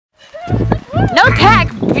No tech,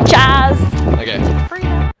 bitches. Okay.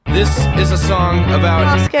 This is a song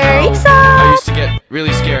about Scary how song. I used to get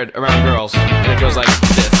really scared around girls, and it goes like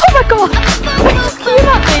this. Oh my god! Why you scream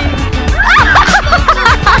at me?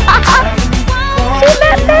 She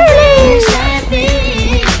met Bailey!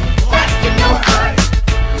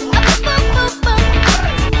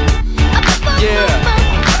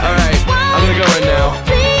 Yeah. Alright, I'm gonna go in now.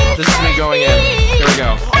 This is me going in. Here we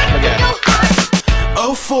go. Okay.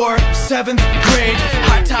 04, 7th grade,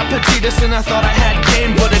 high top Adidas, and I thought I had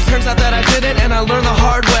game, but it turns out that I didn't, and I learned the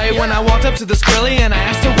hard way. When I walked up to this girlie and I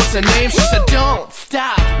asked her what's her name, she said, "Don't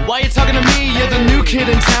stop. Why you talking to me? You're the new kid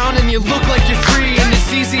in town, and you look like you're free, and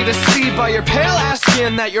it's easy to see by your pale ass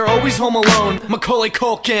skin that you're always home alone. Macaulay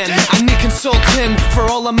Culkin. I need consulting for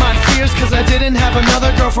all of my fears, cause I didn't have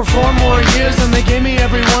another girl for 4 more years, and they gave me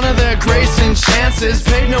every one of their grace and chances.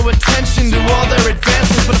 Paid no attention to all their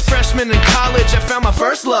advances, but a freshman in college I found my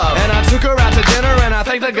first love, and I took her out to dinner and I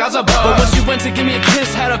thanked the gods above. But when she went to give me a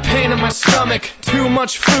kiss, had a pain in my stomach. Too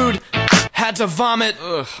much food, had to vomit.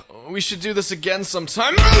 Ugh, we should do this again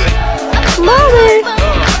sometime. Mommy! Mommy!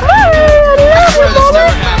 I love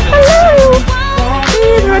you, Mommy!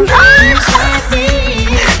 I love you!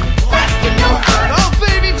 Oh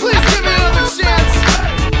baby, please give me another chance.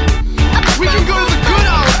 We can go to the good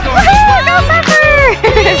Olive Garden.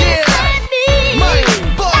 Yeah, my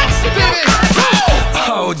boss, baby.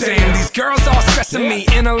 Oh damn, these girls all stressing me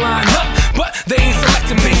in a line up, but they ain't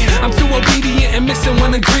selecting me. I'm too obedient and missing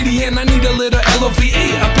one ingredient. I need a little LOVE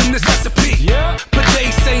up in this recipe. But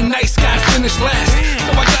they say nice guys finish last,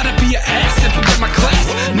 so I gotta be an ass and forget my class.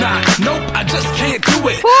 Nah, nope, I just can't do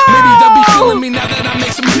it. Maybe they'll be feeling me now that I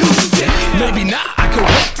make some music. Maybe not, I could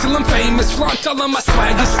wait till I'm famous, flaunt all of my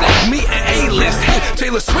swagger, snag me an A-list. Hey,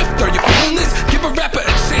 Taylor Swift, are you feeling this? Give a rapper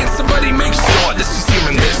a chance, somebody make sure this is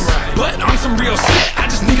hearing this. But on some real shit, I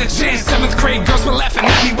just need a chance. 7th grade girls were laughing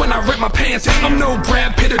at me when I ripped my pants. I'm no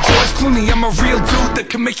Brad Pitt or George Clooney, I'm a real dude that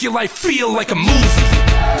can make your life feel like a movie.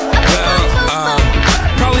 Well,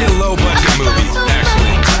 probably a low budget movie,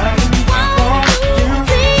 actually.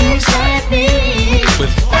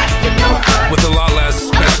 With a lot less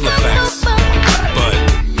special effects, but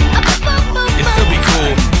it'd still be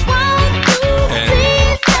cool, and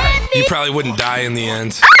you probably wouldn't die in the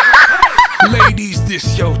end. Ladies,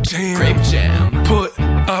 this your jam. Grape jam. Put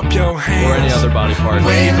up your hands. Or any other body part.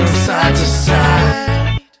 Wave them side to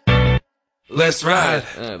side. Let's ride.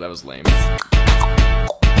 That was lame.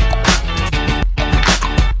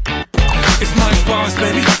 It's Mike Balls,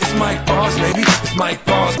 baby. It's Mike Balls, baby. It's Mike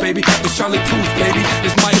Balls, baby. It's Charlie Puth, baby.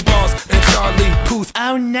 It's Mike Balls and Charlie Puth.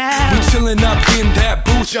 Oh no. We chillin' up in that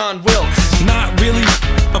booth. John Wilkes. Not really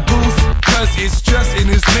a booth, cause it's just in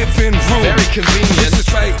his living room. Very convenient. This is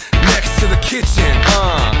right next to the kitchen.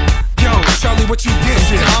 Yo, Charlie, what you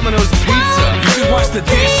dishing? Domino's Pizza. You should wash the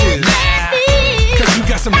dishes. Cause you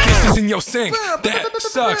got some dishes in your sink. That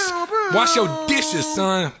sucks. Wash your dishes,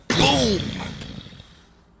 son. Boom.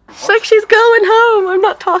 It's like she's going home. I'm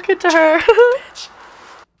not talking to her.